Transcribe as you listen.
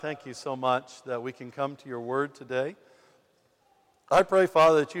Thank you so much that we can come to your word today. I pray,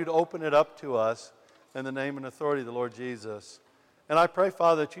 Father, that you'd open it up to us in the name and authority of the Lord Jesus. And I pray,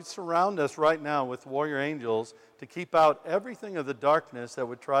 Father, that you'd surround us right now with warrior angels to keep out everything of the darkness that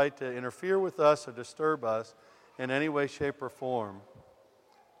would try to interfere with us or disturb us in any way, shape, or form.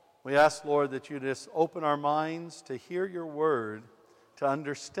 We ask, Lord, that you just open our minds to hear your word, to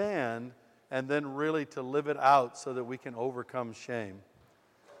understand, and then really to live it out so that we can overcome shame.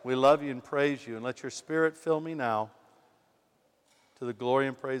 We love you and praise you, and let your Spirit fill me now to the glory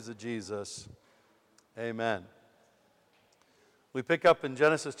and praise of Jesus. Amen. We pick up in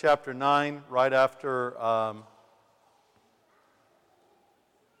Genesis chapter 9, right after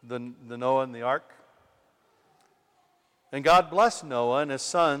the Noah and the ark. And God blessed Noah and his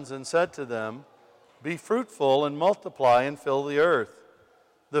sons and said to them, "Be fruitful and multiply and fill the earth.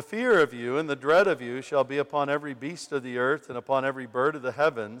 The fear of you and the dread of you shall be upon every beast of the earth and upon every bird of the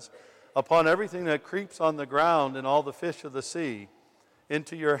heavens, upon everything that creeps on the ground and all the fish of the sea.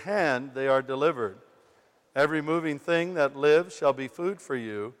 Into your hand they are delivered. Every moving thing that lives shall be food for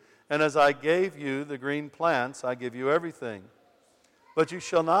you, and as I gave you the green plants, I give you everything. But you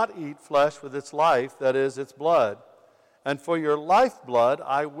shall not eat flesh with its life, that is, its blood. And for your lifeblood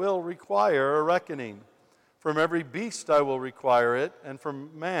I will require a reckoning. From every beast I will require it, and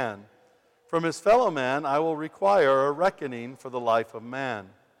from man. From his fellow man I will require a reckoning for the life of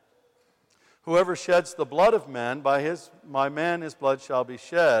man. Whoever sheds the blood of man, by man his blood shall be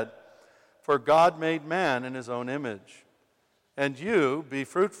shed, for God made man in his own image. And you, be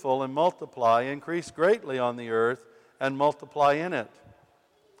fruitful and multiply, increase greatly on the earth, and multiply in it."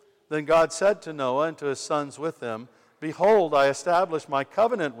 Then God said to Noah and to his sons with him, "Behold, I establish my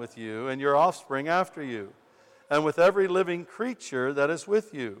covenant with you and your offspring after you, and with every living creature that is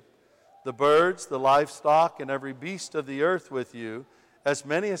with you, the birds, the livestock, and every beast of the earth with you, as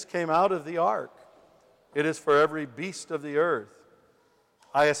many as came out of the ark. It is for every beast of the earth.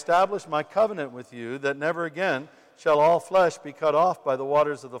 I establish my covenant with you, that never again shall all flesh be cut off by the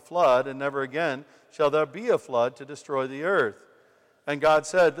waters of the flood, and never again shall there be a flood to destroy the earth." And God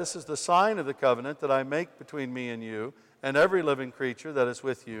said, "This is the sign of the covenant that I make between me and you, and every living creature that is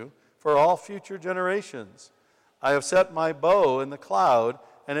with you, for all future generations. I have set my bow in the cloud,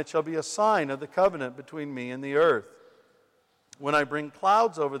 and it shall be a sign of the covenant between me and the earth. When I bring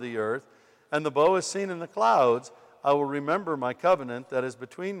clouds over the earth, and the bow is seen in the clouds, I will remember my covenant that is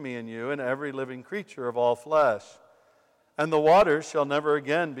between me and you and every living creature of all flesh. And the waters shall never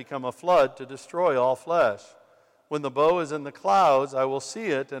again become a flood to destroy all flesh. When the bow is in the clouds, I will see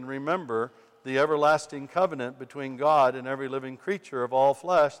it and remember the everlasting covenant between God and every living creature of all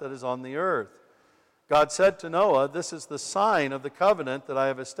flesh that is on the earth." God said to Noah, "This is the sign of the covenant that I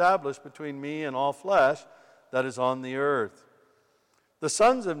have established between me and all flesh that is on the earth." The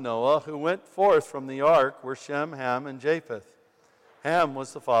sons of Noah who went forth from the ark were Shem, Ham, and Japheth. Ham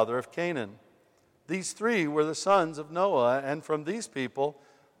was the father of Canaan. These three were the sons of Noah, and from these people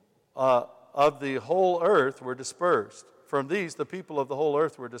of the whole earth were dispersed. From these the people of the whole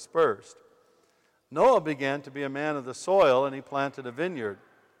earth were dispersed. Noah began to be a man of the soil, and he planted a vineyard.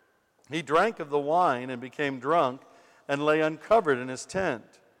 He drank of the wine and became drunk and lay uncovered in his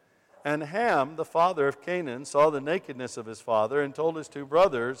tent. And Ham, the father of Canaan, saw the nakedness of his father and told his two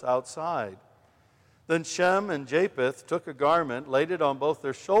brothers outside. Then Shem and Japheth took a garment, laid it on both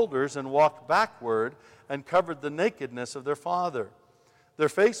their shoulders, and walked backward and covered the nakedness of their father. Their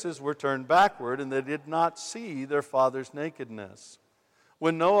faces were turned backward, and they did not see their father's nakedness.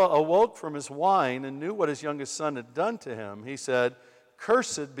 When Noah awoke from his wine and knew what his youngest son had done to him, he said,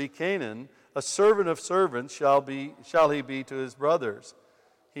 "Cursed be Canaan, a servant of servants shall he be to his brothers."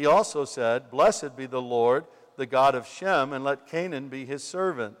 He also said, "Blessed be the Lord, the God of Shem, and let Canaan be his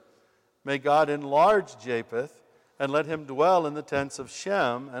servant. May God enlarge Japheth, and let him dwell in the tents of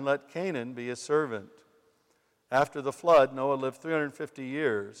Shem, and let Canaan be his servant." After the flood, Noah lived 350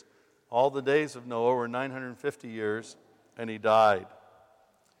 years. All the days of Noah were 950 years, and he died.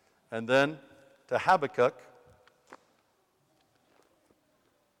 And then to Habakkuk.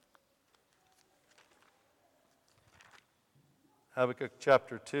 Habakkuk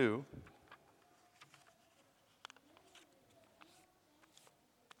chapter 2,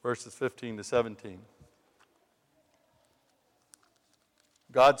 verses 15 to 17.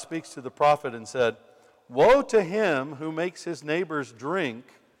 God speaks to the prophet and said, "Woe to him who makes his neighbors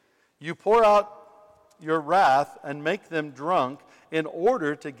drink. You pour out your wrath and make them drunk in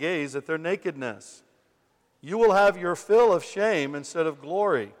order to gaze at their nakedness. You will have your fill of shame instead of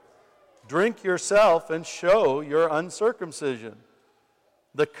glory. Drink yourself and show your uncircumcision.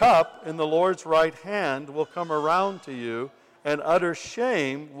 The cup in the Lord's right hand will come around to you, and utter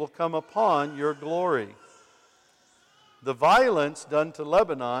shame will come upon your glory. The violence done to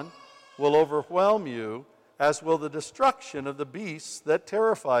Lebanon will overwhelm you, as will the destruction of the beasts that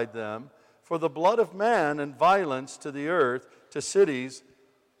terrified them, for the blood of man and violence to the earth, to cities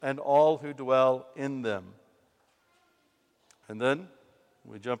and all who dwell in them. And then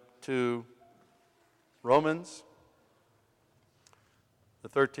we jump to Romans, the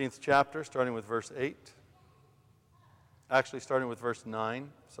 13th chapter, starting with verse 8. Actually, starting with verse 9,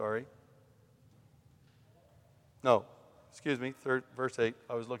 sorry. No, excuse me, verse 8.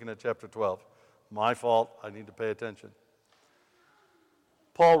 I was looking at chapter 12. My fault. I need to pay attention.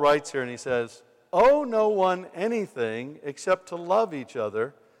 Paul writes here and he says, "Owe no one anything except to love each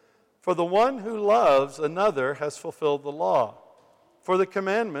other, for the one who loves another has fulfilled the law. For the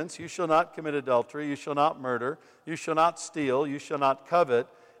commandments, you shall not commit adultery, you shall not murder, you shall not steal, you shall not covet,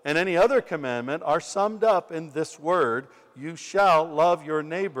 and any other commandment are summed up in this word, you shall love your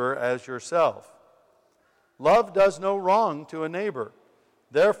neighbor as yourself. Love does no wrong to a neighbor.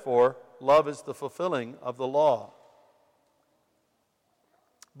 Therefore, love is the fulfilling of the law.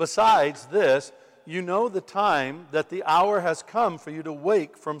 Besides this, you know the time that the hour has come for you to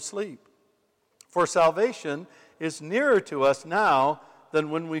wake from sleep. For salvation is nearer to us now than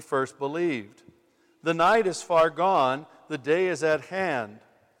when we first believed. The night is far gone, the day is at hand.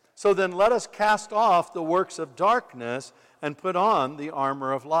 So then let us cast off the works of darkness and put on the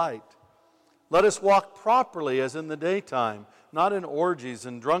armor of light. Let us walk properly as in the daytime, not in orgies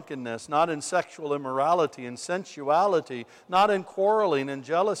and drunkenness, not in sexual immorality and sensuality, not in quarreling and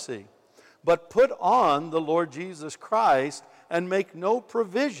jealousy. But put on the Lord Jesus Christ and make no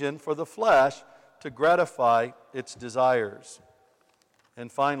provision for the flesh to gratify its desires."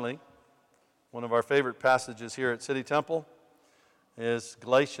 And finally, one of our favorite passages here at City Temple is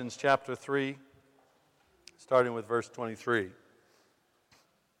Galatians chapter 3, starting with verse 23.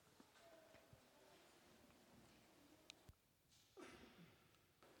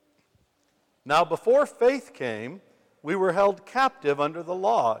 "Now before faith came, we were held captive under the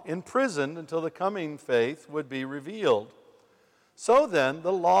law, imprisoned until the coming faith would be revealed. So then,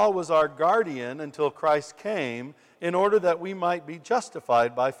 the law was our guardian until Christ came, in order that we might be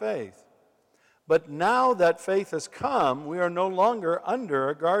justified by faith. But now that faith has come, we are no longer under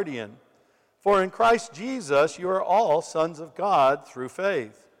a guardian. For in Christ Jesus you are all sons of God through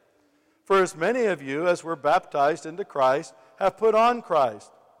faith. For as many of you as were baptized into Christ have put on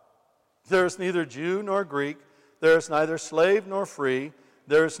Christ. There is neither Jew nor Greek, there is neither slave nor free,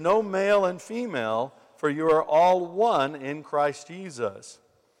 there is no male and female, for you are all one in Christ Jesus.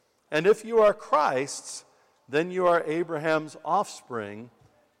 And if you are Christ's, then you are Abraham's offspring,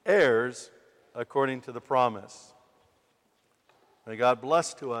 heirs according to the promise." May God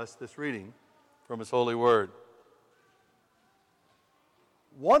bless to us this reading from His holy word.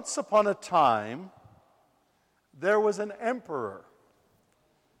 Once upon a time, there was an emperor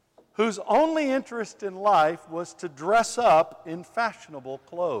whose only interest in life was to dress up in fashionable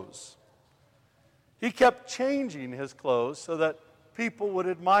clothes. He kept changing his clothes so that people would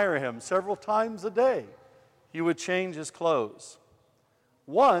admire him. Several times a day, he would change his clothes.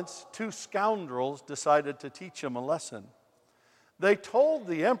 Once, two scoundrels decided to teach him a lesson. They told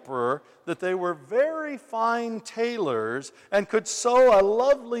the emperor that they were very fine tailors and could sew a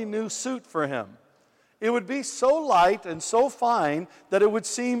lovely new suit for him. It would be so light and so fine that it would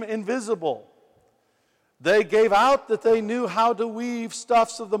seem invisible. They gave out that they knew how to weave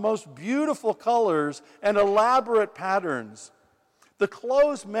stuffs of the most beautiful colors and elaborate patterns. The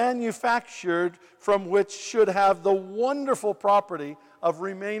clothes manufactured from which should have the wonderful property of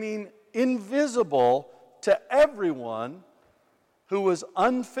remaining invisible to everyone who was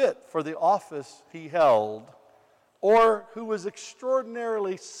unfit for the office he held, or who was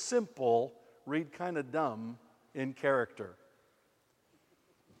extraordinarily simple, read kind of dumb, in character.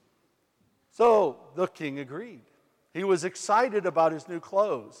 So the king agreed. He was excited about his new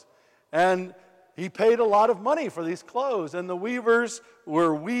clothes. And he paid a lot of money for these clothes. And the weavers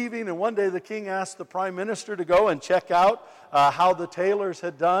were weaving. And one day the king asked the prime minister to go and check out how the tailors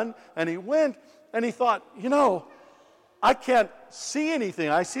had done. And he went and he thought, I can't see anything.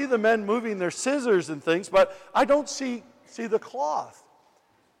 I see the men moving their scissors and things, but I don't see the cloth.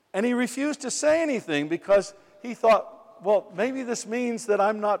 And he refused to say anything because he thought, well, maybe this means that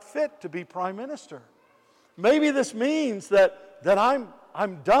I'm not fit to be prime minister. Maybe this means that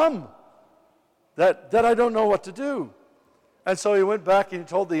I'm dumb, that I don't know what to do. And so he went back and he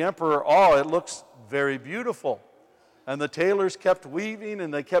told the emperor, it looks very beautiful. And the tailors kept weaving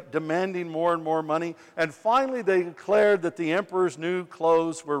and they kept demanding more and more money. And finally they declared that the emperor's new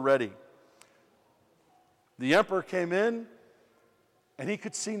clothes were ready. The emperor came in and he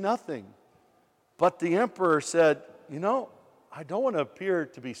could see nothing. But the emperor said, I don't want to appear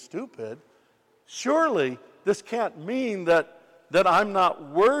to be stupid. Surely this can't mean that I'm not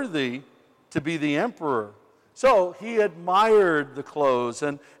worthy to be the emperor. So he admired the clothes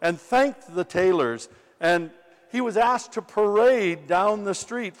and thanked the tailors, and he was asked to parade down the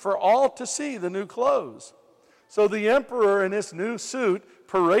street for all to see the new clothes. So the emperor in his new suit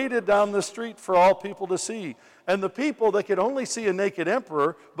paraded down the street for all people to see. And the people, they could only see a naked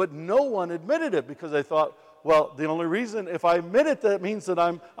emperor, but no one admitted it because they thought, well, the only reason, if I admit it, that means that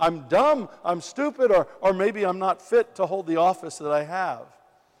I'm dumb, I'm stupid, or maybe I'm not fit to hold the office that I have.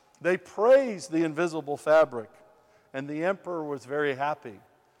 They praised the invisible fabric, and the emperor was very happy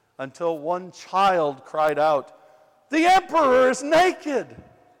until one child cried out, "The emperor is naked!"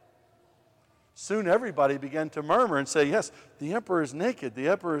 Soon everybody began to murmur and say, yes, the emperor is naked, the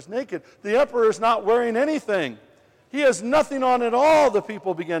emperor is naked, the emperor is not wearing anything. He has nothing on at all, the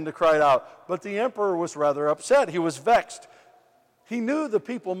people began to cry out. But the emperor was rather upset. He was vexed. He knew the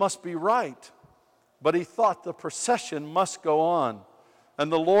people must be right, but he thought the procession must go on.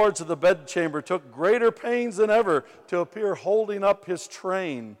 And the lords of the bedchamber took greater pains than ever to appear holding up his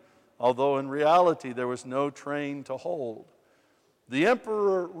train, although in reality there was no train to hold. The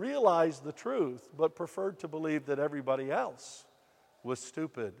emperor realized the truth, but preferred to believe that everybody else was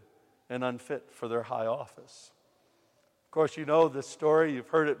stupid and unfit for their high office. Of course, you know this story. You've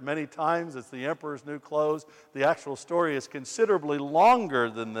heard it many times. It's the emperor's new clothes. The actual story is considerably longer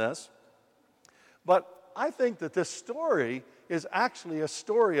than this. But I think that this story is actually a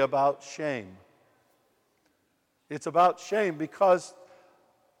story about shame. It's about shame because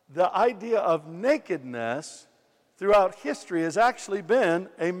the idea of nakedness throughout history has actually been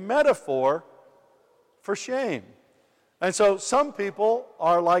a metaphor for shame. And so some people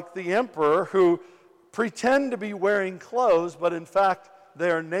are like the emperor who pretend to be wearing clothes, but in fact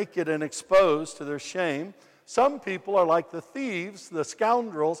they are naked and exposed to their shame. Some people are like the thieves, the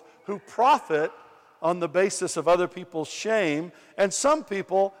scoundrels, who profit on the basis of other people's shame. And some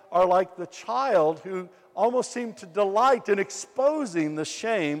people are like the child who almost seem to delight in exposing the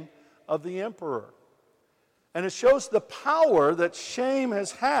shame of the emperor. And it shows the power that shame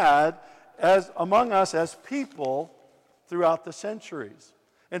has had among us as people throughout the centuries.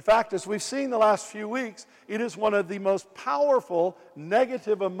 In fact, as we've seen the last few weeks, it is one of the most powerful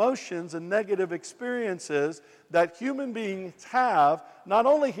negative emotions and negative experiences that human beings have, not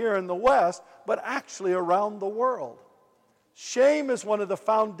only here in the West, but actually around the world. Shame is one of the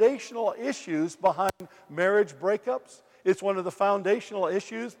foundational issues behind marriage breakups. It's one of the foundational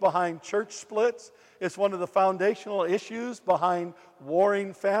issues behind church splits. It's one of the foundational issues behind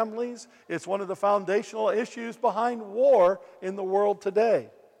warring families. It's one of the foundational issues behind war in the world today.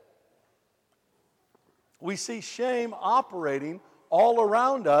 We see shame operating all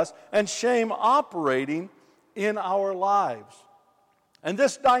around us and shame operating in our lives. And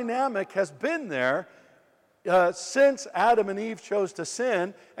this dynamic has been there since Adam and Eve chose to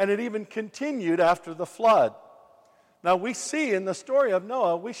sin, and it even continued after the flood. Now we see in the story of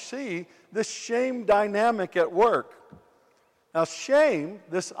Noah, we see this shame dynamic at work. Now shame,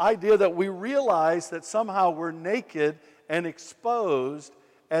 this idea that we realize that somehow we're naked and exposed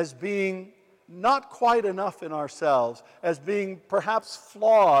as being not quite enough in ourselves, as being perhaps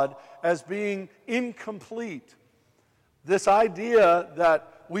flawed, as being incomplete. This idea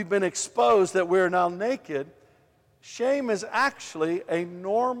that we've been exposed, that we're now naked, shame is actually a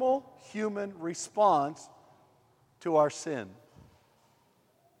normal human response to our sin.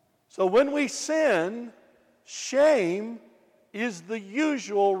 So when we sin, shame is the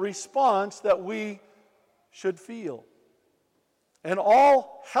usual response that we should feel. And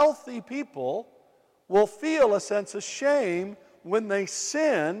all healthy people will feel a sense of shame when they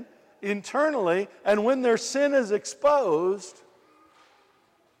sin internally, and when their sin is exposed,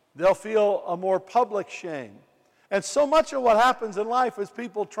 they'll feel a more public shame. And so much of what happens in life is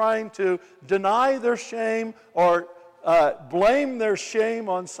people trying to deny their shame or blame their shame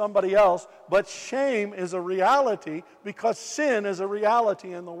on somebody else, but shame is a reality because sin is a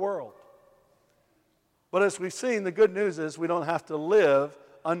reality in the world. But as we've seen, the good news is we don't have to live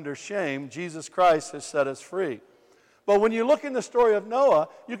under shame. Jesus Christ has set us free. But when you look in the story of Noah,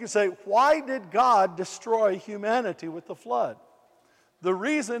 you can say, why did God destroy humanity with the flood? The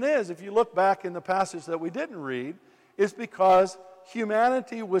reason is, if you look back in the passage that we didn't read, is because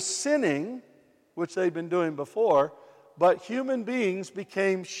humanity was sinning, which they'd been doing before, but human beings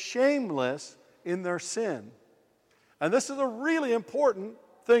became shameless in their sin. And this is a really important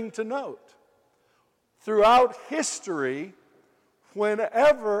thing to note. Throughout history,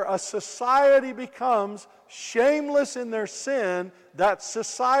 whenever a society becomes shameless in their sin that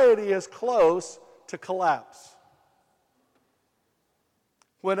society is close to collapse.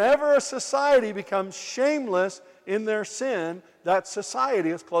 Whenever a society becomes shameless in their sin, that society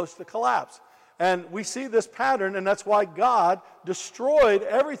is close to collapse. And we see this pattern, and that's why God destroyed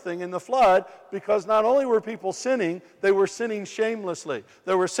everything in the flood, because not only were people sinning, they were sinning shamelessly.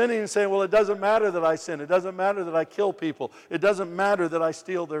 They were sinning and saying, well, it doesn't matter that I sin. It doesn't matter that I kill people. It doesn't matter that I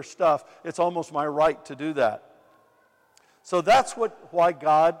steal their stuff. It's almost my right to do that. So that's why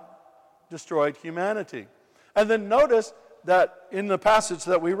God destroyed humanity. And then notice that in the passage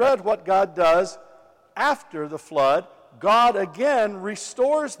that we read, what God does after the flood, God again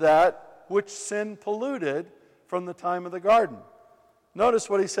restores that which sin polluted from the time of the garden. Notice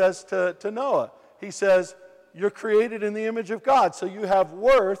what he says to Noah. He says, you're created in the image of God, so you have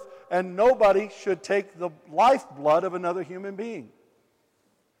worth, and nobody should take the lifeblood of another human being.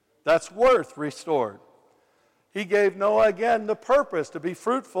 That's worth restored. He gave Noah again the purpose to be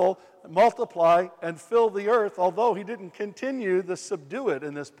fruitful, multiply, and fill the earth, although he didn't continue to subdue it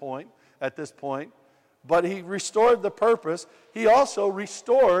at this point. But he restored the purpose. He also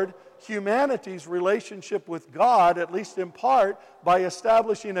restored humanity's relationship with God, at least in part, by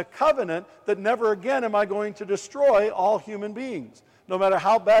establishing a covenant that never again am I going to destroy all human beings. No matter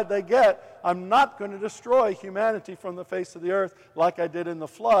how bad they get, I'm not going to destroy humanity from the face of the earth like I did in the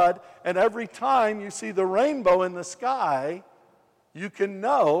flood. And every time you see the rainbow in the sky, you can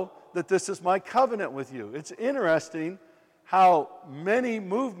know that this is my covenant with you. It's interesting how many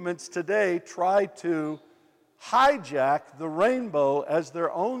movements today try to hijack the rainbow as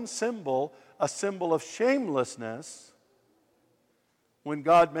their own symbol, a symbol of shamelessness, when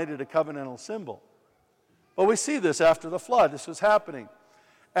God made it a covenantal symbol. But we see this after the flood. This was happening.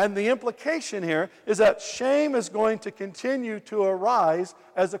 And the implication here is that shame is going to continue to arise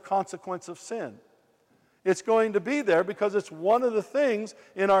as a consequence of sin. It's going to be there because it's one of the things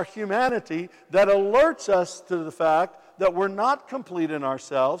in our humanity that alerts us to the fact that we're not complete in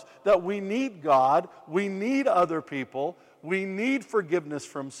ourselves, that we need God, we need other people, we need forgiveness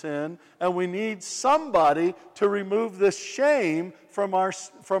from sin, and we need somebody to remove this shame from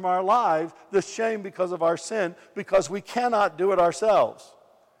our lives, this shame because of our sin, because we cannot do it ourselves.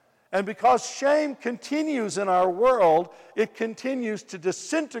 And because shame continues in our world, it continues to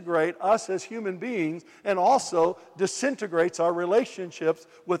disintegrate us as human beings and also disintegrates our relationships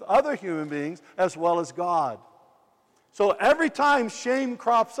with other human beings as well as God. So every time shame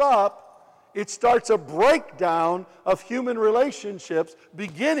crops up, it starts a breakdown of human relationships,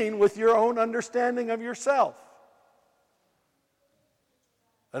 beginning with your own understanding of yourself.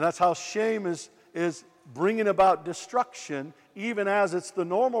 And that's how shame is bringing about destruction, even as it's the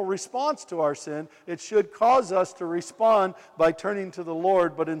normal response to our sin. It should cause us to respond by turning to the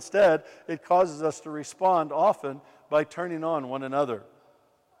Lord, but instead it causes us to respond often by turning on one another.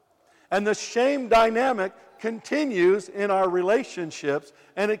 And the shame dynamic continues in our relationships,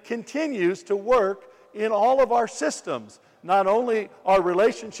 and it continues to work in all of our systems. Not only our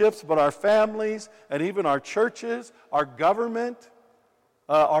relationships, but our families, and even our churches, our government,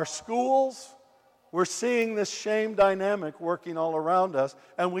 our schools. We're seeing this shame dynamic working all around us,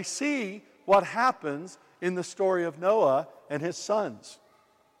 and we see what happens in the story of Noah and his sons.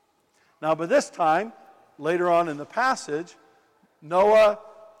 Now, by this time, later on in the passage, Noah,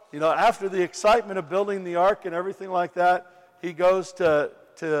 after the excitement of building the ark and everything like that, he goes to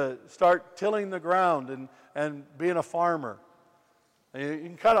start tilling the ground and being a farmer. And you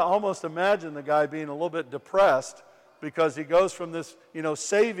can kind of almost imagine the guy being a little bit depressed, because he goes from this,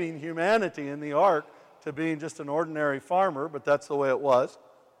 saving humanity in the ark to being just an ordinary farmer, but that's the way it was.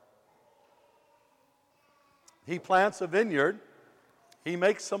 He plants a vineyard, he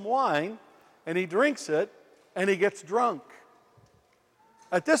makes some wine, and he drinks it, and he gets drunk.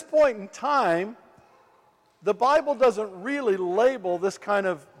 At this point in time, the Bible doesn't really label this kind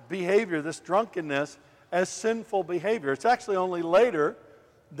of behavior, this drunkenness, as sinful behavior. It's actually only later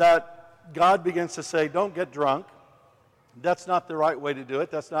that God begins to say, don't get drunk. That's not the right way to do it.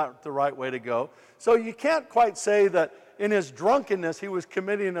 That's not the right way to go. So you can't quite say that in his drunkenness he was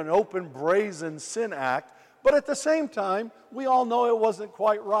committing an open, brazen sin act. But at the same time, we all know it wasn't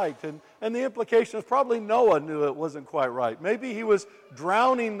quite right. And the implication is probably Noah knew it wasn't quite right. Maybe he was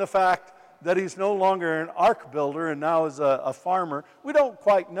drowning the fact that he's no longer an ark builder and now is a farmer. We don't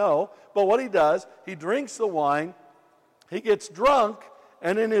quite know. But what he does, he drinks the wine, he gets drunk,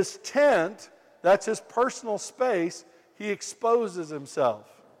 and in his tent, that's his personal space, he exposes himself.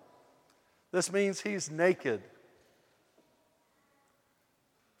 This means he's naked.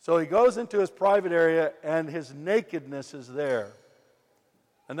 So he goes into his private area and his nakedness is there.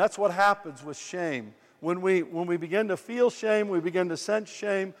 And that's what happens with shame. when we begin to feel shame, we begin to sense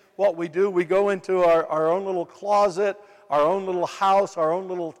shame, what we do, we go into our own little closet, our own little house, our own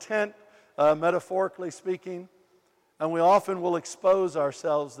little tent, metaphorically speaking, and we often will expose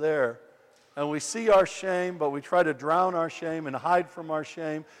ourselves there. And we see our shame, but we try to drown our shame and hide from our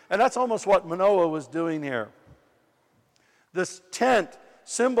shame. And that's almost what Manoah was doing here. This tent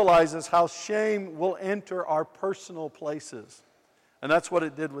symbolizes how shame will enter our personal places. And that's what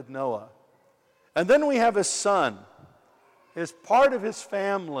it did with Noah. And then we have his son, his part of his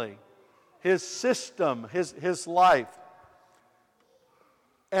family, his system, his life.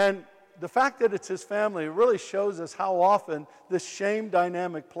 And the fact that it's his family really shows us how often this shame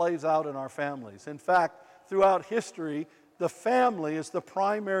dynamic plays out in our families. In fact, throughout history, the family is the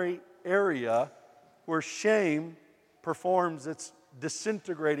primary area where shame performs its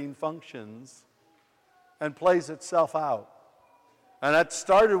disintegrating functions and plays itself out. And that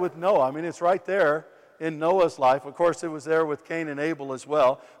started with Noah. I mean, it's right there in Noah's life. Of course, it was there with Cain and Abel as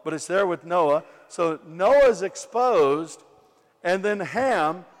well, but it's there with Noah. So Noah's exposed, and then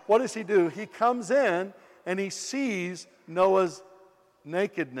Ham, what does he do? He comes in and he sees Noah's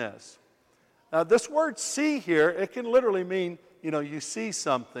nakedness. Now, this word see here, it can literally mean, you see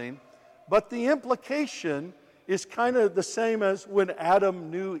something, but the implication is kind of the same as when Adam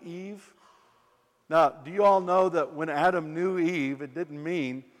knew Eve. Now, do you all know that when Adam knew Eve, it didn't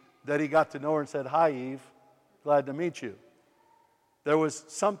mean that he got to know her and said, "Hi, Eve, glad to meet you." There was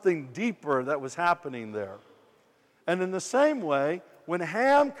something deeper that was happening there. And in the same way, when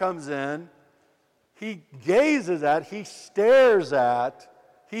Ham comes in, he gazes at, he stares at,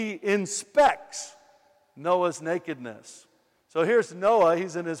 he inspects Noah's nakedness. So here's Noah,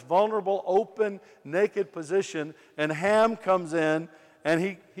 he's in his vulnerable, open, naked position, and Ham comes in, and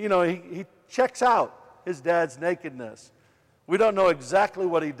he checks out his dad's nakedness. We don't know exactly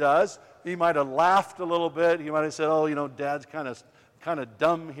what he does. He might have laughed a little bit. He might have said, Dad's kind of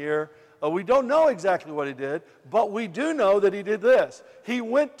dumb here. We don't know exactly what he did, but we do know that he did this. He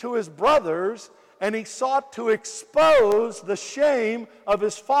went to his brothers and he sought to expose the shame of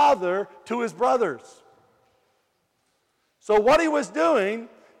his father to his brothers. So what he was doing,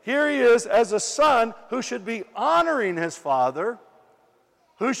 here he is as a son who should be honoring his father,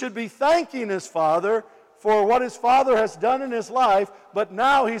 who should be thanking his father for what his father has done in his life, but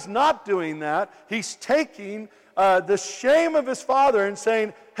now he's not doing that. He's taking the shame of his father and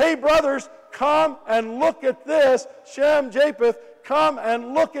saying, "Hey, brothers, come and look at this. Shem, Japheth, come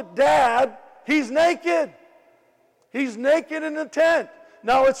and look at Dad. He's naked. He's naked in the tent."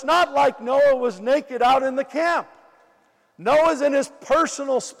 Now, it's not like Noah was naked out in the camp. Noah's in his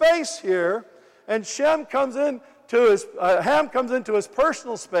personal space here, and Ham comes into his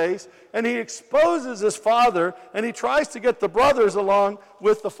personal space, and he exposes his father, and he tries to get the brothers along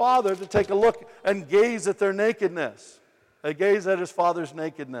with the father to take a look and gaze at their nakedness. They gaze at his father's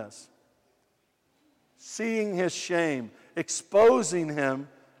nakedness, seeing his shame, exposing him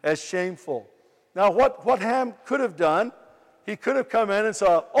as shameful. Now, what Ham could have done, he could have come in and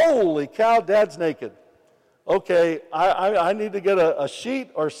said, "Holy cow, Dad's naked. Okay, I need to get a sheet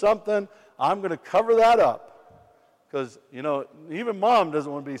or something. I'm going to cover that up." Because, even Mom doesn't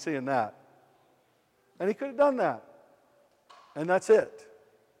want to be seeing that. And he could have done that. And that's it.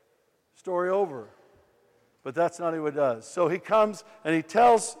 Story over. But that's not what he does. So he comes and he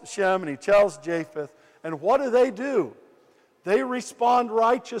tells Shem and he tells Japheth. And what do? They respond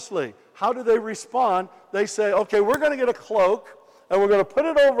righteously. How do they respond? They say, "Okay, we're going to get a cloak and we're going to put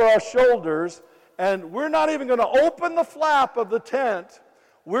it over our shoulders, and we're not even going to open the flap of the tent.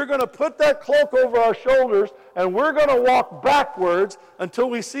 We're going to put that cloak over our shoulders, and we're going to walk backwards until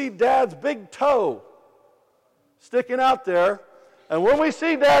we see Dad's big toe sticking out there. And when we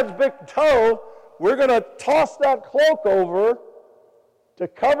see Dad's big toe, we're going to toss that cloak over to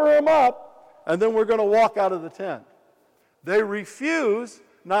cover him up, and then we're going to walk out of the tent." They refuse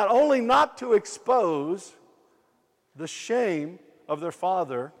not only not to expose the shame of their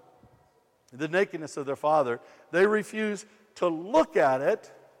father, the nakedness of their father, they refuse to look at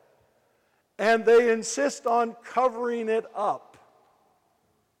it, and they insist on covering it up.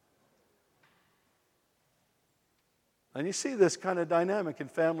 And you see this kind of dynamic in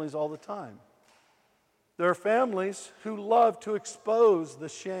families all the time. There are families who love to expose the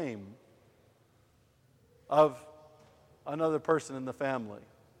shame of another person in the family.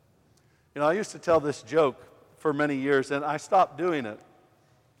 I used to tell this joke for many years, and I stopped doing it.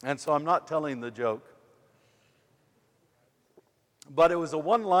 And so I'm not telling the joke. But it was a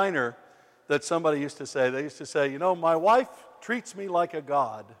one-liner that somebody used to say. They used to say, "My wife treats me like a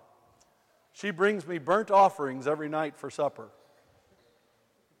god. She brings me burnt offerings every night for supper."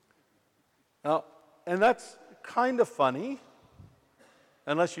 Now, And that's kind of funny,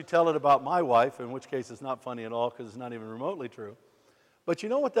 unless you tell it about my wife, in which case it's not funny at all because it's not even remotely true. But you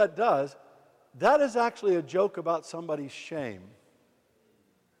know what that does? That is actually a joke about somebody's shame,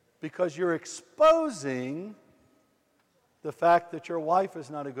 because you're exposing the fact that your wife is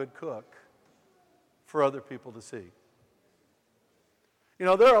not a good cook for other people to see. You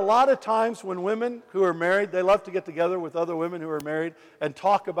know, there are a lot of times when women who are married, they love to get together with other women who are married and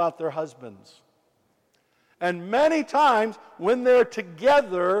talk about their husbands. And many times when they're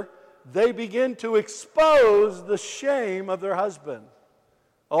together, they begin to expose the shame of their husband.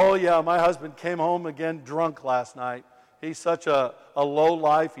 Oh yeah, my husband came home again drunk last night. He's such a low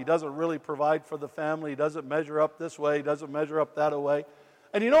life. He doesn't really provide for the family. He doesn't measure up this way. He doesn't measure up that way.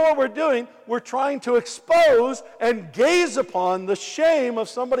 And you know what we're doing? We're trying to expose and gaze upon the shame of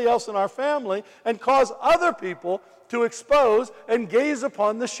somebody else in our family and cause other people to expose and gaze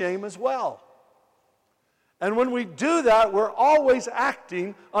upon the shame as well. And when we do that, we're always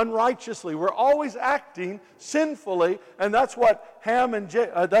acting unrighteously. We're always acting sinfully, and that's what Ham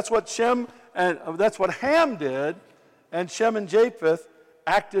did, and Shem and Japheth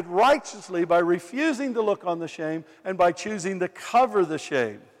acted righteously by refusing to look on the shame and by choosing to cover the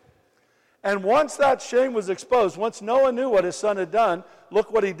shame. And once that shame was exposed, once Noah knew what his son had done,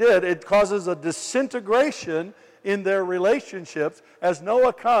 look what he did. It causes a disintegration in their relationships as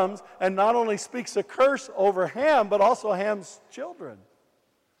Noah comes and not only speaks a curse over Ham, but also Ham's children.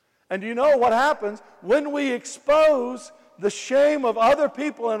 And do you know what happens? When we expose the shame of other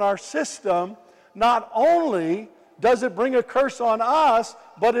people in our system, not only does it bring a curse on us,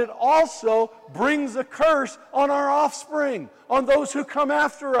 but it also brings a curse on our offspring, on those who come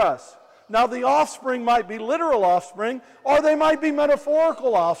after us. Now, the offspring might be literal offspring, or they might be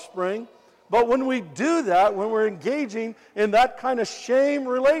metaphorical offspring. But when we do that, when we're engaging in that kind of shame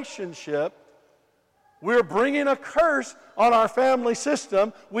relationship, we're bringing a curse on our family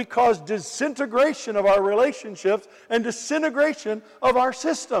system. We cause disintegration of our relationships and disintegration of our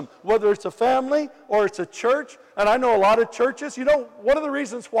system, whether it's a family or it's a church. And I know a lot of churches, you know, one of the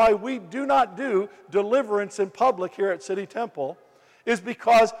reasons why we do not do deliverance in public here at City Temple is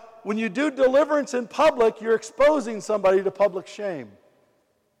because when you do deliverance in public, you're exposing somebody to public shame.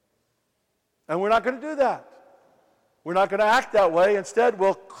 And we're not going to do that. We're not going to act that way. Instead,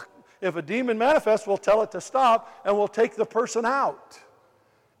 if a demon manifests, we'll tell it to stop, and we'll take the person out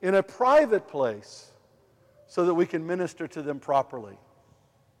in a private place so that we can minister to them properly.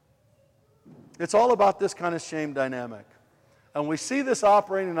 It's all about this kind of shame dynamic. And we see this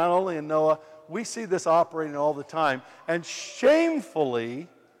operating not only in Noah, we see this operating all the time. And shamefully,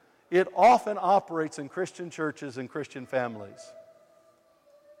 it often operates in Christian churches and Christian families,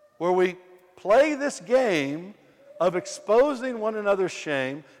 where we play this game of exposing one another's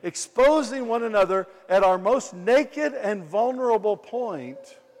shame, exposing one another at our most naked and vulnerable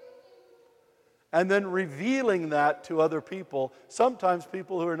point, and then revealing that to other people, sometimes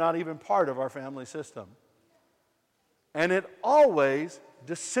people who are not even part of our family system. And it always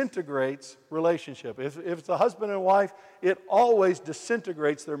disintegrates relationship. If it's a husband and wife, it always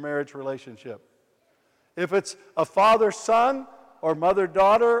disintegrates their marriage relationship. If it's a father-son, or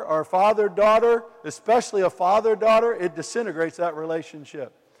mother-daughter, or father-daughter, especially a father-daughter, it disintegrates that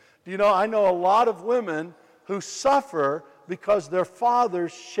relationship. Do you know, I know a lot of women who suffer because their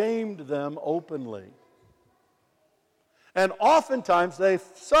fathers shamed them openly. And oftentimes they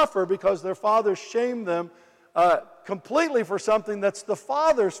suffer because their fathers shame them completely for something that's the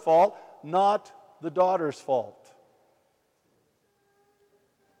father's fault, not the daughter's fault.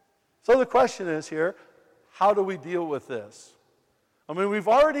 So the question is here, how do we deal with this? I mean, we've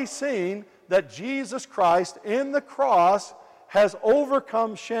already seen that Jesus Christ in the cross has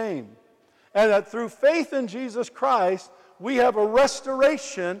overcome shame. And that through faith in Jesus Christ, we have a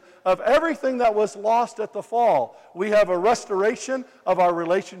restoration of everything that was lost at the fall. We have a restoration of our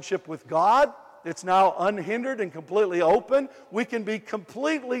relationship with God. It's now unhindered and completely open. We can be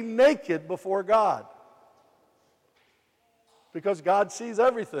completely naked before God, because God sees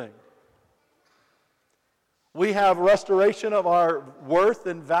everything. We have restoration of our worth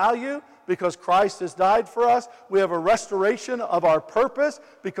and value because Christ has died for us. We have a restoration of our purpose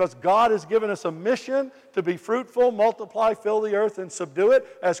because God has given us a mission to be fruitful, multiply, fill the earth, and subdue it.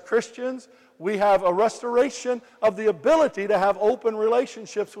 As Christians, we have a restoration of the ability to have open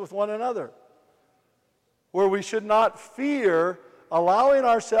relationships with one another, where we should not fear allowing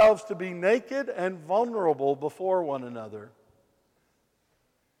ourselves to be naked and vulnerable before one another.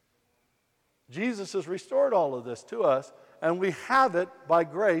 Jesus has restored all of this to us, and we have it by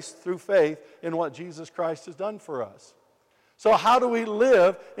grace through faith in what Jesus Christ has done for us. So how do we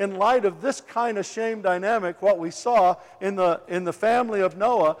live in light of this kind of shame dynamic, what we saw in the family of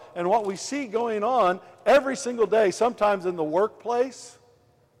Noah and what we see going on every single day, sometimes in the workplace?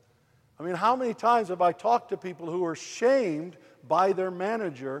 I mean, how many times have I talked to people who are shamed by their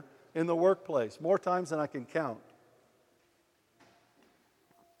manager in the workplace? More times than I can count.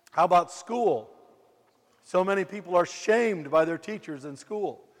 How about school? So many people are shamed by their teachers in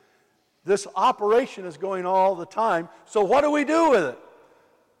school. This operation is going on all the time. So what do we do with it?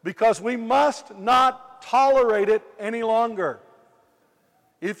 Because we must not tolerate it any longer.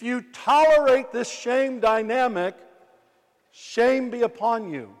 If you tolerate this shame dynamic, shame be upon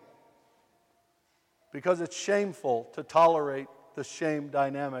you. Because it's shameful to tolerate the shame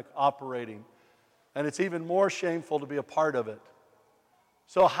dynamic operating. And it's even more shameful to be a part of it.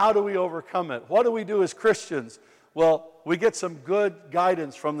 So how do we overcome it? What do we do as Christians? Well, we get some good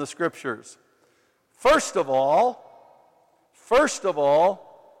guidance from the Scriptures. First of all,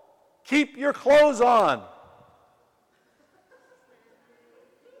 keep your clothes on.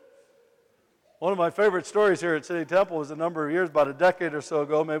 One of my favorite stories here at City Temple was a number of years, about a decade or so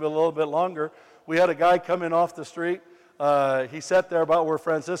ago, maybe a little bit longer. We had a guy come in off the street. He sat there about where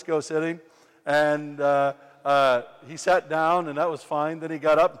Francisco's sitting, and he sat down, and that was fine. Then he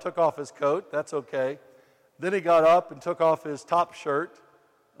got up and took off his coat. That's okay. Then he got up and took off his top shirt.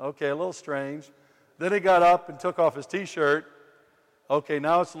 Okay, a little strange. Then he got up and took off his T-shirt. Okay,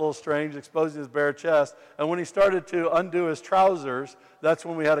 now it's a little strange, exposing his bare chest. And when he started to undo his trousers, that's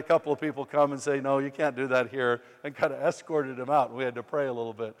when we had a couple of people come and say, no, you can't do that here, and kind of escorted him out, and we had to pray a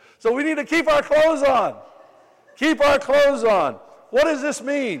little bit. So we need to keep our clothes on. Keep our clothes on. What does this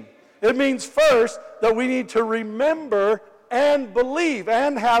mean? It means first that we need to remember and believe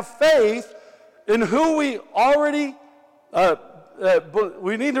and have faith in who we already,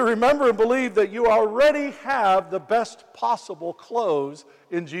 we need to remember and believe that you already have the best possible clothes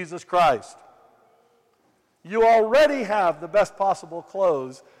in Jesus Christ. You already have the best possible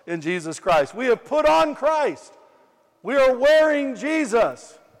clothes in Jesus Christ. We have put on Christ. We are wearing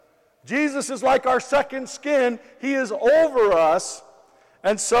Jesus. Jesus is like our second skin. He is over us.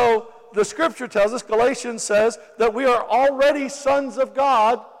 And so the Scripture tells us, Galatians says, that we are already sons of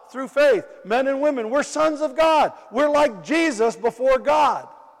God through faith. Men and women, we're sons of God. We're like Jesus before God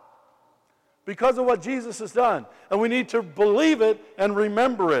because of what Jesus has done. And we need to believe it and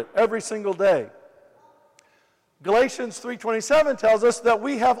remember it every single day. Galatians 3:27 tells us that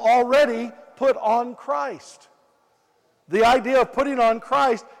we have already put on Christ. The idea of putting on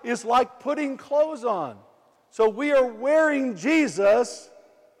Christ is like putting clothes on. So we are wearing Jesus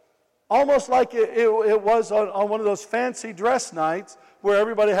almost like it was on one of those fancy dress nights where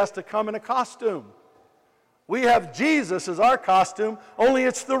everybody has to come in a costume. We have Jesus as our costume, only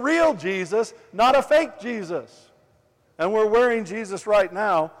it's the real Jesus, not a fake Jesus. And we're wearing Jesus right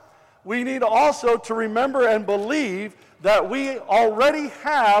now. We need also to remember and believe that we already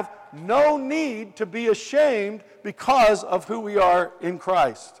have no need to be ashamed because of who we are in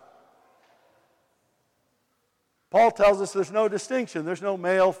Christ. Paul tells us there's no distinction. There's no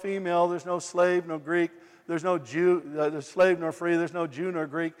male, female, there's no slave, no Greek. There's no Jew, there's slave nor free, there's no Jew nor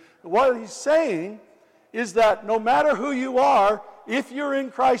Greek. What he's saying is that no matter who you are, if you're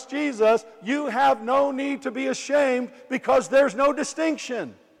in Christ Jesus, you have no need to be ashamed because there's no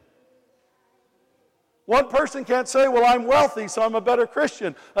distinction. One person can't say, well, I'm wealthy, so I'm a better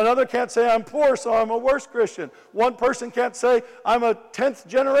Christian. Another can't say, I'm poor, so I'm a worse Christian. One person can't say, I'm a 10th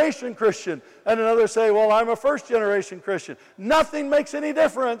generation Christian. And another say, well, I'm a first generation Christian. Nothing makes any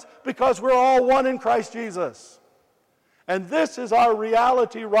difference because we're all one in Christ Jesus. And this is our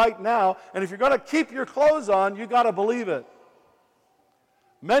reality right now. And if you're going to keep your clothes on, you've got to believe it.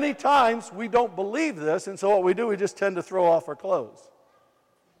 Many times we don't believe this, and so what we do, we just tend to throw off our clothes.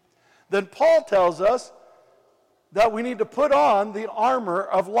 Then Paul tells us that we need to put on the armor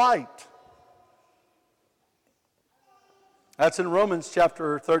of light. That's in Romans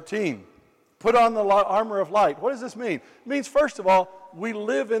chapter 13. Put on the armor of light. What does this mean? It means, first of all, we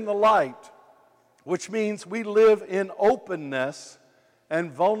live in the light, which means we live in openness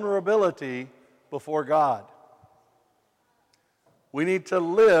and vulnerability before God. We need to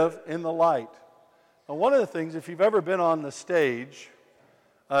live in the light. Now, one of the things, if you've ever been on the stage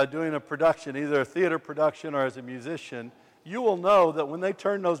doing a production, either a theater production or as a musician, you will know that when they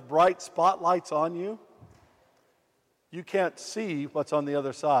turn those bright spotlights on you, you can't see what's on the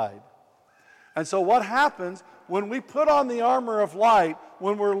other side. And so what happens when we put on the armor of light,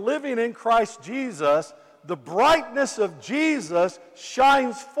 when we're living in Christ Jesus, the brightness of Jesus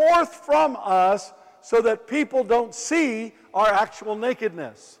shines forth from us so that people don't see our actual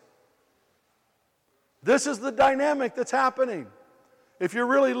nakedness. This is the dynamic that's happening. If you're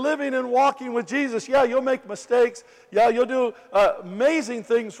really living and walking with Jesus, yeah, you'll make mistakes. Yeah, you'll do amazing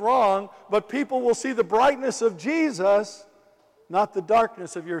things wrong, but people will see the brightness of Jesus, not the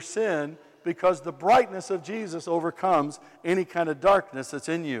darkness of your sin, because the brightness of Jesus overcomes any kind of darkness that's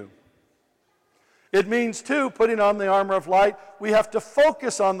in you. It means, too, putting on the armor of light, we have to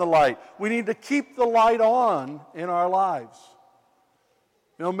focus on the light. We need to keep the light on in our lives.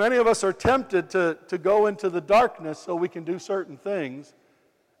 You know, many of us are tempted to go into the darkness so we can do certain things.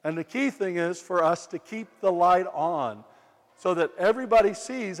 And the key thing is for us to keep the light on so that everybody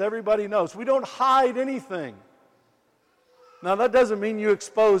sees, everybody knows. We don't hide anything. Now, that doesn't mean you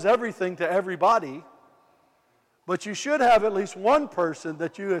expose everything to everybody, but you should have at least one person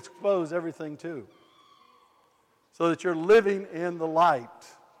that you expose everything to so that you're living in the light.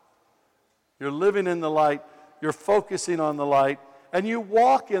 You're living in the light. You're focusing on the light. And you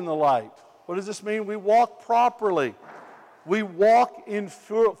walk in the light. What does this mean? We walk properly. We walk in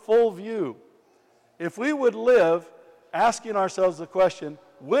full view. If we would live asking ourselves the question,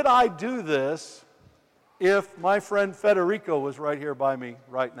 would I do this if my friend Federico was right here by me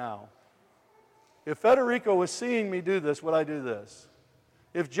right now? If Federico was seeing me do this, would I do this?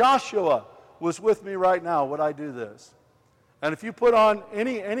 If Joshua was with me right now, would I do this? And if you put on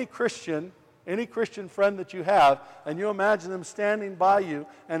any Christian friend that you have, and you imagine them standing by you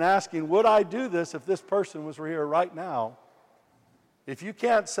and asking, would I do this if this person was here right now? If you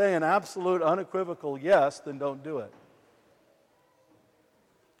can't say an absolute, unequivocal yes, then don't do it.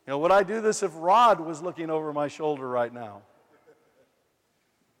 You know, would I do this if Rod was looking over my shoulder right now?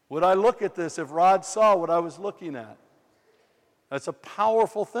 Would I look at this if Rod saw what I was looking at? That's a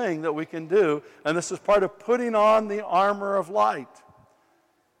powerful thing that we can do, and this is part of putting on the armor of light.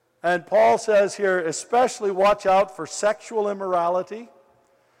 And Paul says here, especially watch out for sexual immorality,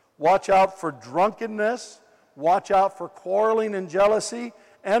 watch out for drunkenness, watch out for quarreling and jealousy,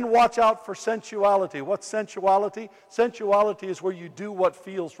 and watch out for sensuality. What's sensuality? Sensuality is where you do what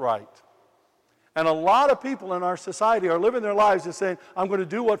feels right. And a lot of people in our society are living their lives just saying, I'm going to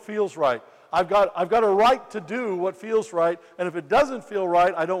do what feels right. I've got a right to do what feels right, and if it doesn't feel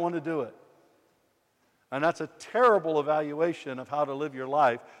right, I don't want to do it. And that's a terrible evaluation of how to live your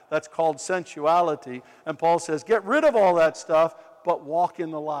life. That's called sensuality. And Paul says, get rid of all that stuff, but walk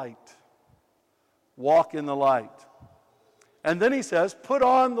in the light. Walk in the light. And then he says, put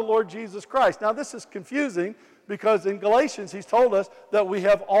on the Lord Jesus Christ. Now this is confusing because in Galatians he's told us that we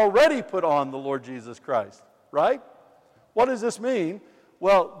have already put on the Lord Jesus Christ. Right? What does this mean?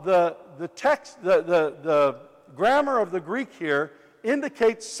 Well, the text, the grammar of the Greek here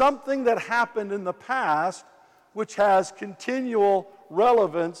indicates something that happened in the past which has continual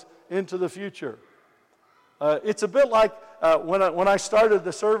relevance into the future. It's a bit like when I started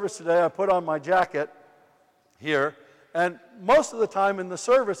the service today, I put on my jacket here, and most of the time in the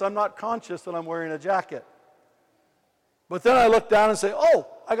service, I'm not conscious that I'm wearing a jacket. But then I look down and say, oh,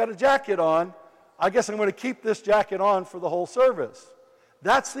 I got a jacket on. I guess I'm going to keep this jacket on for the whole service.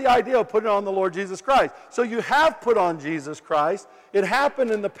 That's the idea of putting on the Lord Jesus Christ. So you have put on Jesus Christ. It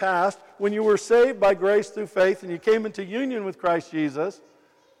happened in the past when you were saved by grace through faith and you came into union with Christ Jesus.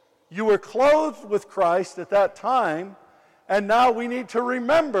 You were clothed with Christ at that time, and now we need to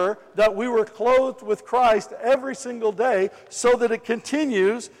remember that we were clothed with Christ every single day so that it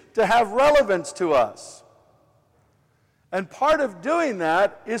continues to have relevance to us. And part of doing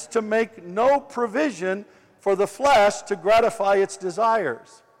that is to make no provision for the flesh to gratify its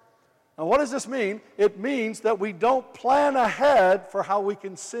desires. Now, what does this mean? It means that we don't plan ahead for how we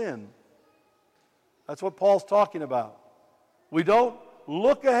can sin. That's what Paul's talking about. We don't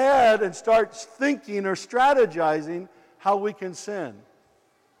look ahead and start thinking or strategizing how we can sin.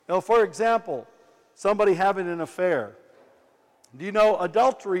 Now, for example, somebody having an affair. Do you know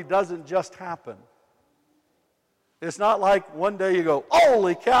adultery doesn't just happen? It's not like one day you go,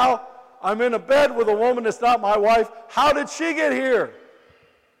 holy cow, I'm in a bed with a woman that's not my wife. How did she get here?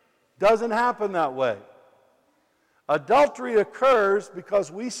 Doesn't happen that way. Adultery occurs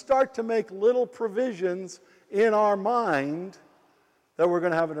because we start to make little provisions in our mind that we're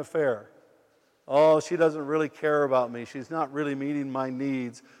going to have an affair. Oh, she doesn't really care about me. She's not really meeting my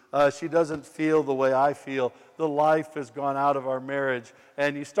needs. She doesn't feel the way I feel. The life has gone out of our marriage.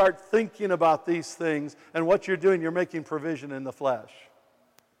 And you start thinking about these things, and what you're doing, you're making provision in the flesh.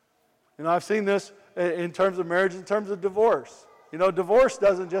 You know, I've seen this in terms of marriage, in terms of divorce. You know, divorce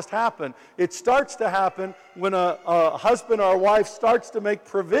doesn't just happen. It starts to happen when a husband or a wife starts to make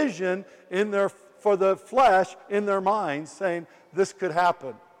provision for the flesh in their minds, saying, this could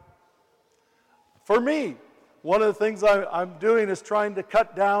happen. For me, one of the things I'm doing is trying to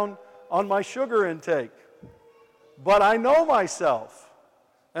cut down on my sugar intake. But I know myself.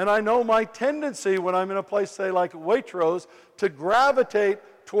 And I know my tendency when I'm in a place, say, like Waitrose, to gravitate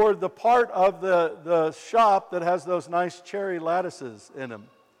toward the part of the shop that has those nice cherry lattices in them.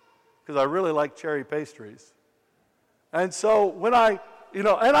 Because I really like cherry pastries. And so when I'll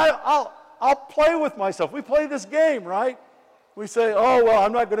play with myself. We play this game, right? We say, oh, well,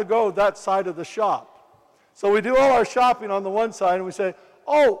 I'm not going to go that side of the shop. So we do all our shopping on the one side, and we say,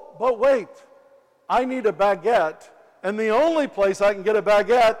 oh, but wait, I need a baguette. And the only place I can get a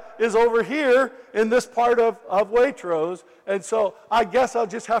baguette is over here in this part of Waitrose. And so I guess I'll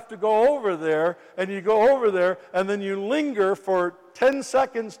just have to go over there. And you go over there, and then you linger for 10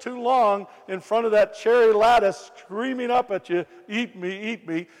 seconds too long in front of that cherry lattice screaming up at you, eat me, eat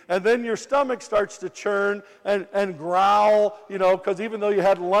me. And then your stomach starts to churn and growl, because even though you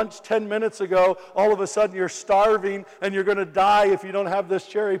had lunch 10 minutes ago, all of a sudden you're starving and you're going to die if you don't have this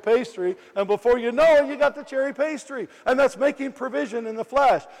cherry pastry. And before you know it, you got the cherry pastry. And that's making provision in the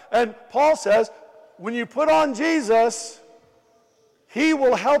flesh. And Paul says, when you put on Jesus, He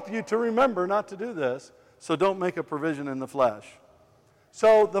will help you to remember not to do this. So don't make a provision in the flesh.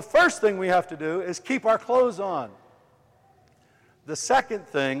 So the first thing we have to do is keep our clothes on. The second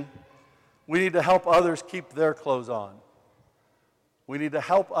thing, we need to help others keep their clothes on. We need to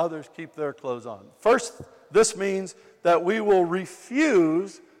help others keep their clothes on. First, this means that we will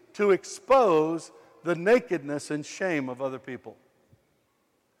refuse to expose the nakedness and shame of other people.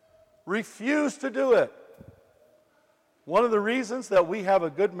 Refuse to do it. One of the reasons that we have a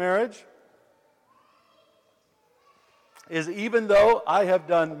good marriage is even though I have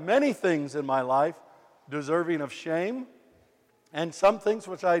done many things in my life deserving of shame, and some things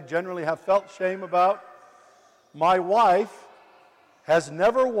which I generally have felt shame about, my wife has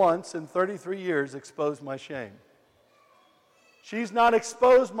never once in 33 years exposed my shame. She's not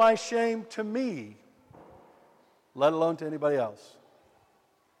exposed my shame to me, let alone to anybody else.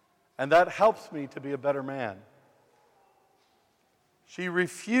 And that helps me to be a better man. She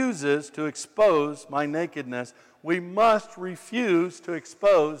refuses to expose my nakedness. We must refuse to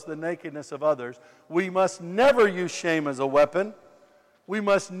expose the nakedness of others. We must never use shame as a weapon. We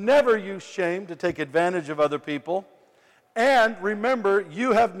must never use shame to take advantage of other people. And remember,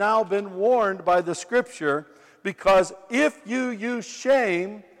 you have now been warned by the Scripture, because if you use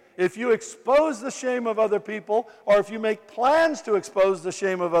shame, if you expose the shame of other people, or if you make plans to expose the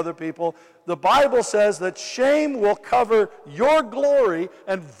shame of other people, the Bible says that shame will cover your glory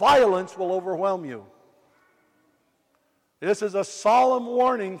and violence will overwhelm you. This is a solemn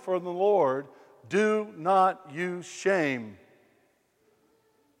warning from the Lord. Do not use shame.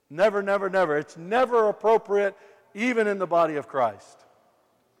 Never, never, never. It's never appropriate, even in the body of Christ.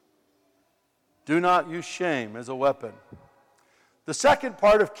 Do not use shame as a weapon. The second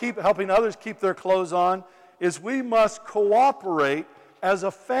part of helping others keep their clothes on is we must cooperate as a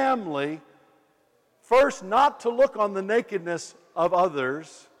family, first, not to look on the nakedness of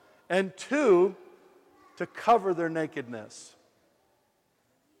others, and two, to cover their nakedness.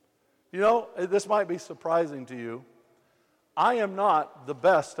 This might be surprising to you. I am not the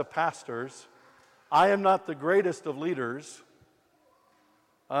best of pastors. I am not the greatest of leaders.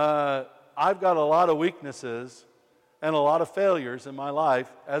 I've got a lot of weaknesses and a lot of failures in my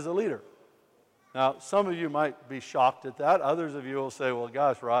life as a leader. Now, some of you might be shocked at that. Others of you will say, well,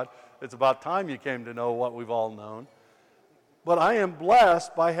 gosh, Rod, it's about time you came to know what we've all known. But I am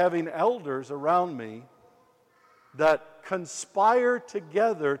blessed by having elders around me that conspire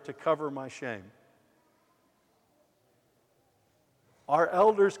together to cover my shame. Our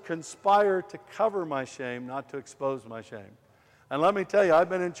elders conspire to cover my shame, not to expose my shame. And let me tell you, I've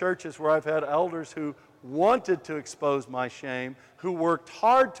been in churches where I've had elders who wanted to expose my shame, who worked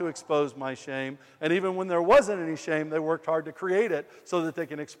hard to expose my shame, and even when there wasn't any shame, they worked hard to create it so that they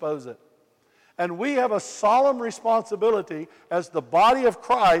can expose it. And we have a solemn responsibility as the body of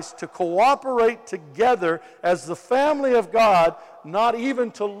Christ to cooperate together as the family of God, not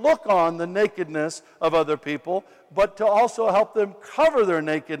even to look on the nakedness of other people, but to also help them cover their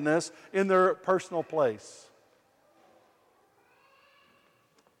nakedness in their personal place.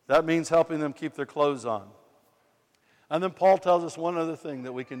 That means helping them keep their clothes on. And then Paul tells us one other thing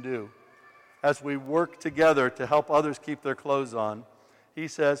that we can do as we work together to help others keep their clothes on. He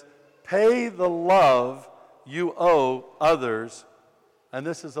says, pay the love you owe others, and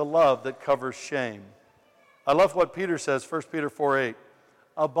this is a love that covers shame. I love what Peter says, 1 Peter 4:8.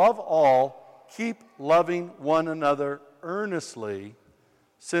 Above all, keep loving one another earnestly,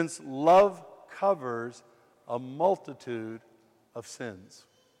 since love covers a multitude of sins.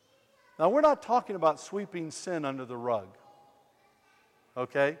 Now, we're not talking about sweeping sin under the rug,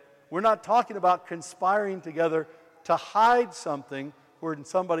 okay? We're not talking about conspiring together to hide something when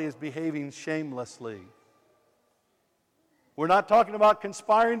somebody is behaving shamelessly. We're not talking about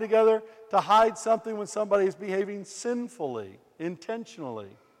conspiring together to hide something when somebody is behaving sinfully,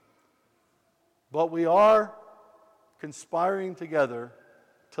 intentionally. But we are conspiring together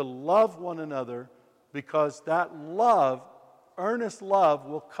to love one another, because that love, earnest love,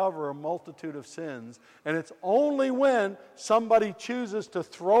 will cover a multitude of sins. And it's only when somebody chooses to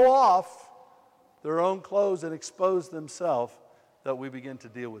throw off their own clothes and expose themselves that we begin to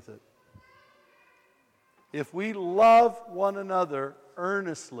deal with it. If we love one another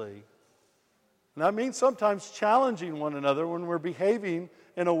earnestly, and that means sometimes challenging one another when we're behaving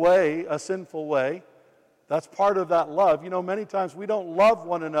in a way, a sinful way. That's part of that love. You know, many times we don't love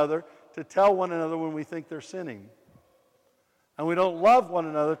one another to tell one another when we think they're sinning. And we don't love one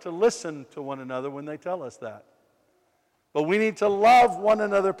another to listen to one another when they tell us that. But we need to love one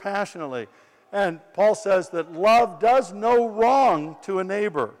another passionately. And Paul says that love does no wrong to a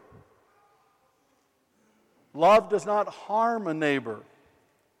neighbor. Love does not harm a neighbor.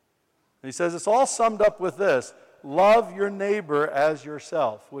 He says it's all summed up with this: love your neighbor as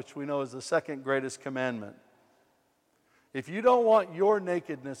yourself, which we know is the second greatest commandment. If you don't want your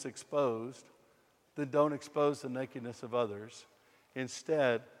nakedness exposed, then don't expose the nakedness of others.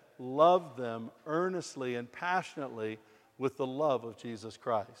 Instead, love them earnestly and passionately with the love of Jesus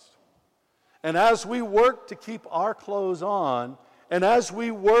Christ. And as we work to keep our clothes on, and as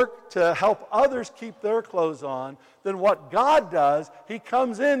we work to help others keep their clothes on, then what God does, He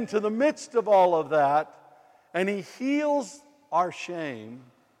comes into the midst of all of that, and He heals our shame,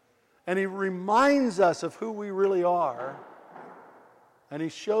 and He reminds us of who we really are, and He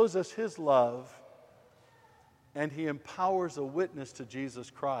shows us His love, and He empowers a witness to Jesus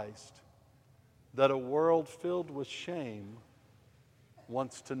Christ that a world filled with shame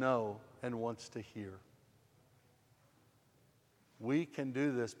wants to know and wants to hear. We can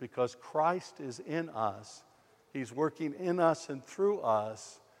do this because Christ is in us. He's working in us and through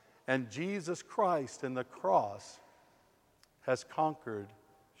us. And Jesus Christ in the cross has conquered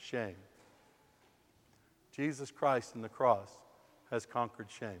shame. Jesus Christ in the cross has conquered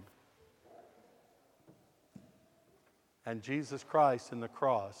shame. And Jesus Christ in the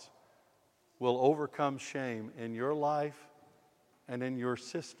cross will overcome shame in your life and in your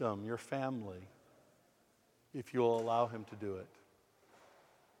system, your family, if you'll allow Him to do it.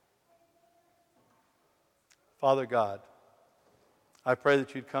 Father God, I pray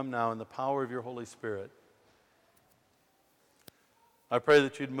that You'd come now in the power of Your Holy Spirit. I pray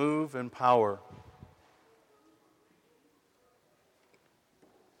that You'd move in power.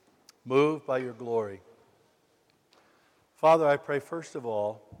 Move by Your glory. Father, I pray first of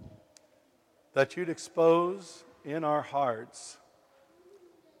all that You'd expose in our hearts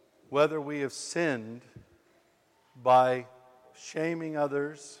whether we have sinned by shaming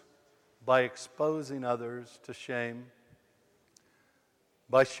others, by exposing others to shame,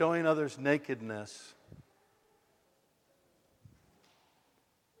 by showing others nakedness.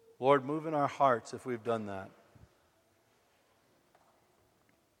 Lord, move in our hearts if we've done that.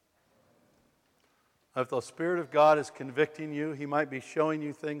 If the Spirit of God is convicting you, He might be showing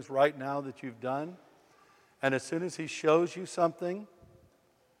you things right now that you've done. And as soon as He shows you something,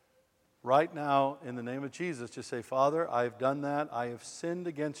 right now, in the name of Jesus, just say, Father, I have done that. I have sinned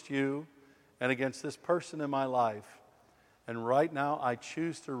against You and against this person in my life. And right now, I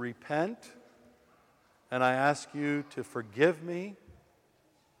choose to repent, and I ask You to forgive me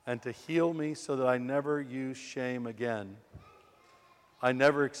and to heal me so that I never use shame again. I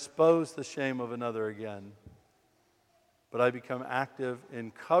never expose the shame of another again, but I become active in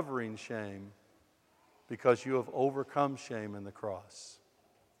covering shame because You have overcome shame in the cross.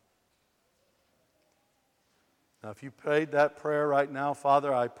 Now, if you prayed that prayer right now,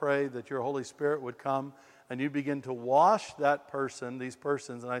 Father, I pray that Your Holy Spirit would come and You begin to wash that person, these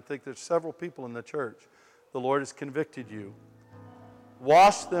persons, and I think there's several people in the church. The Lord has convicted you.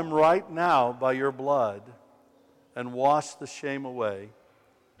 Wash them right now by Your blood, and wash the shame away,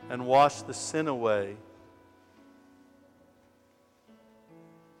 and wash the sin away.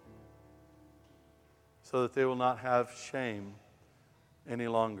 So that they will not have shame any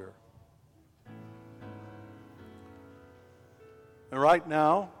longer. And right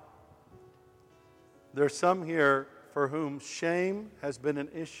now, there's some here for whom shame has been an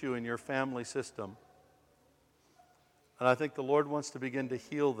issue in your family system. And I think the Lord wants to begin to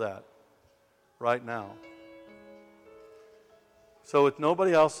heal that right now. So with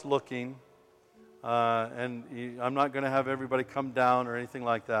nobody else looking, I'm not going to have everybody come down or anything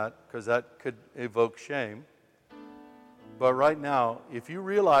like that, because that could evoke shame. But right now, if you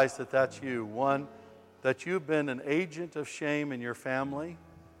realize that that's you, one, that you've been an agent of shame in your family,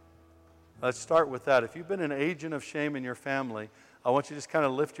 let's start with that. If you've been an agent of shame in your family, I want you to just kind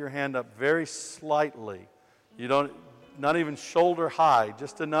of lift your hand up very slightly. Not even shoulder high,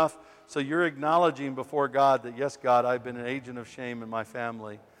 just enough so you're acknowledging before God that, yes, God, I've been an agent of shame in my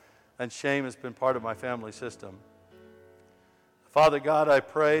family, and shame has been part of my family system. Father God, I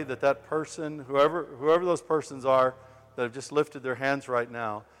pray that that person, whoever those persons are that have just lifted their hands right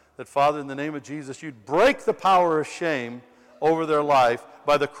now, that, Father, in the name of Jesus, you'd break the power of shame over their life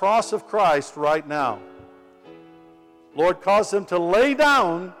by the cross of Christ right now. Lord, cause them to lay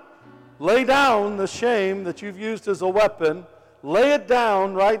down the shame that you've used as a weapon. Lay it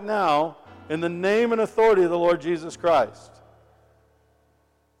down right now in the name and authority of the Lord Jesus Christ.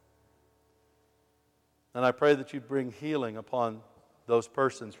 And I pray that you bring healing upon those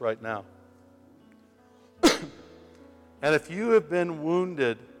persons right now. And if you have been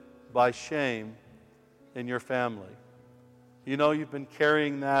wounded by shame in your family, you know you've been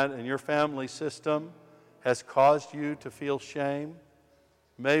carrying that, and your family system has caused you to feel shame.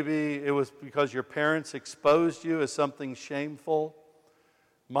 Maybe it was because your parents exposed you as something shameful.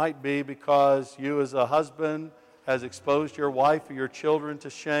 Might be because you as a husband has exposed your wife or your children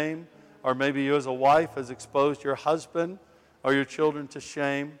to shame. Or maybe you as a wife has exposed your husband or your children to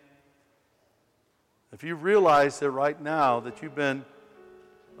shame. If you realize that right now that you've been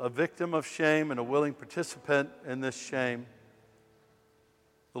a victim of shame and a willing participant in this shame,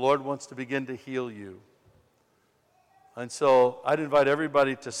 the Lord wants to begin to heal you. And so I'd invite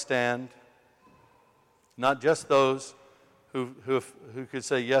everybody to stand, not just those who could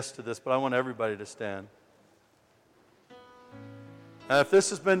say yes to this, but I want everybody to stand. And if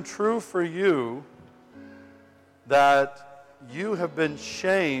this has been true for you, that you have been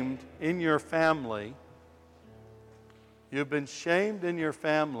shamed in your family, you've been shamed in your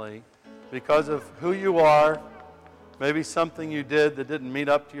family because of who you are, maybe something you did that didn't meet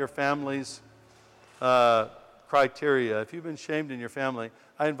up to your family's criteria. If you've been shamed in your family,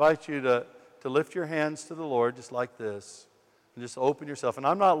 I invite you to lift your hands to the Lord just like this and just open yourself. And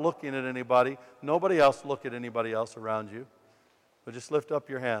I'm not looking at anybody. Nobody else look at anybody else around you. But just lift up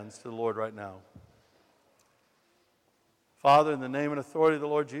your hands to the Lord right now. Father, in the name and authority of the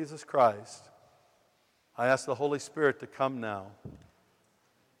Lord Jesus Christ, I ask the Holy Spirit to come now.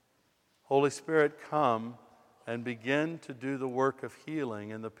 Holy Spirit, come and begin to do the work of healing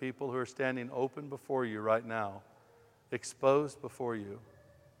in the people who are standing open before you right now, exposed before you.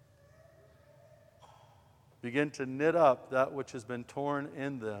 Begin to knit up that which has been torn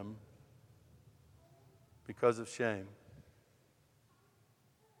in them because of shame.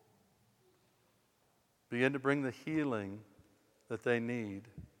 Begin to bring the healing that they need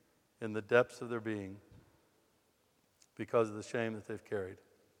in the depths of their being because of the shame that they've carried.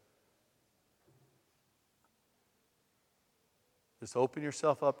 Just open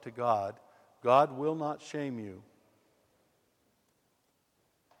yourself up to God. God will not shame you.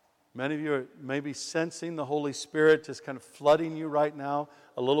 Many of you are maybe sensing the Holy Spirit just kind of flooding you right now,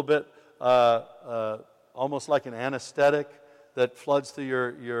 a little bit almost like an anesthetic that floods through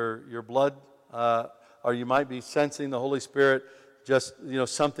your blood. Or you might be sensing the Holy Spirit just,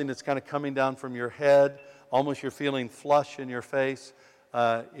 something that's kind of coming down from your head. Almost you're feeling flush in your face.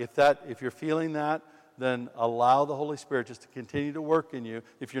 If you're feeling that, then allow the Holy Spirit just to continue to work in you.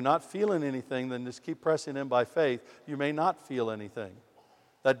 If you're not feeling anything, then just keep pressing in by faith. You may not feel anything.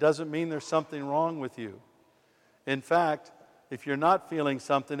 That doesn't mean there's something wrong with you. In fact, if you're not feeling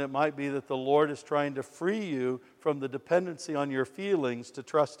something, it might be that the Lord is trying to free you from the dependency on your feelings to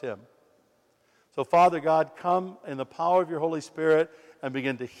trust Him. So, Father God, come in the power of your Holy Spirit and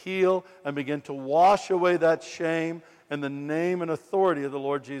begin to heal and begin to wash away that shame in the name and authority of the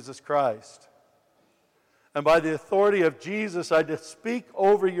Lord Jesus Christ. And by the authority of Jesus, I just speak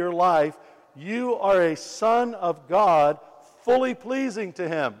over your life. You are a son of God, fully pleasing to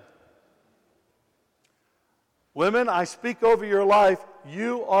Him. Women, I speak over your life.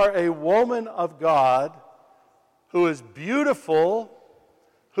 You are a woman of God who is beautiful,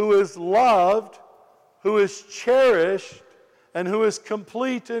 who is loved, who is cherished, and who is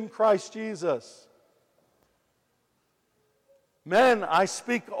complete in Christ Jesus. Men, I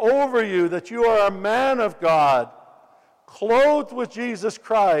speak over you that you are a man of God, clothed with Jesus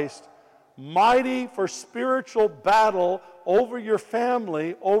Christ, mighty for spiritual battle over your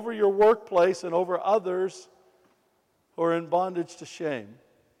family, over your workplace, and over others who are in bondage to shame.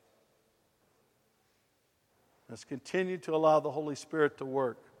 Let's continue to allow the Holy Spirit to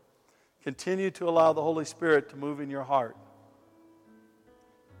work. Continue to allow the Holy Spirit to move in your heart.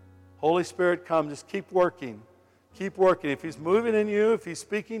 Holy Spirit, come. Just keep working. Keep working. If He's moving in you, if He's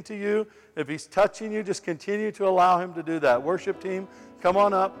speaking to you, if He's touching you, just continue to allow Him to do that. Worship team, come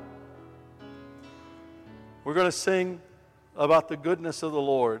on up. We're going to sing about the goodness of the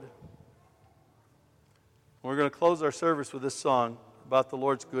Lord. We're going to close our service with this song about the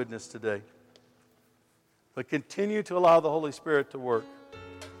Lord's goodness today. But continue to allow the Holy Spirit to work.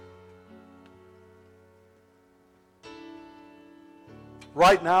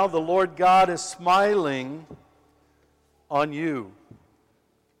 Right now, the Lord God is smiling on you.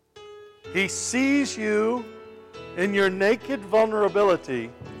 He sees you in your naked vulnerability,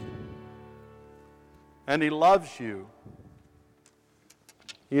 and He loves you.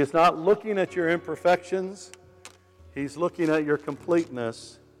 He is not looking at your imperfections. He's looking at your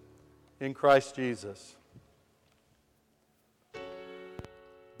completeness in Christ Jesus.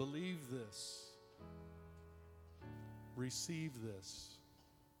 Believe this. Receive this.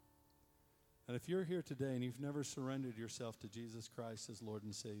 And if you're here today and you've never surrendered yourself to Jesus Christ as Lord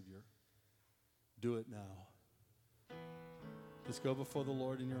and Savior, do it now. Just go before the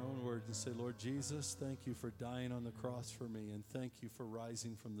Lord in your own words and say, Lord Jesus, thank you for dying on the cross for me, and thank you for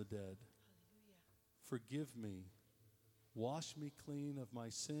rising from the dead. Forgive me. Wash me clean of my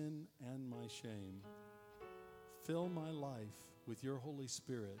sin and my shame. Fill my life with your Holy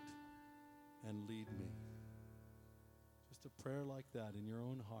Spirit and lead me. Just a prayer like that in your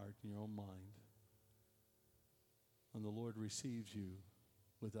own heart, in your own mind. And the Lord receives you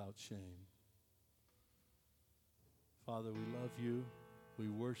without shame. Father, we love you, we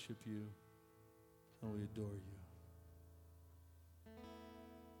worship you, and we adore you.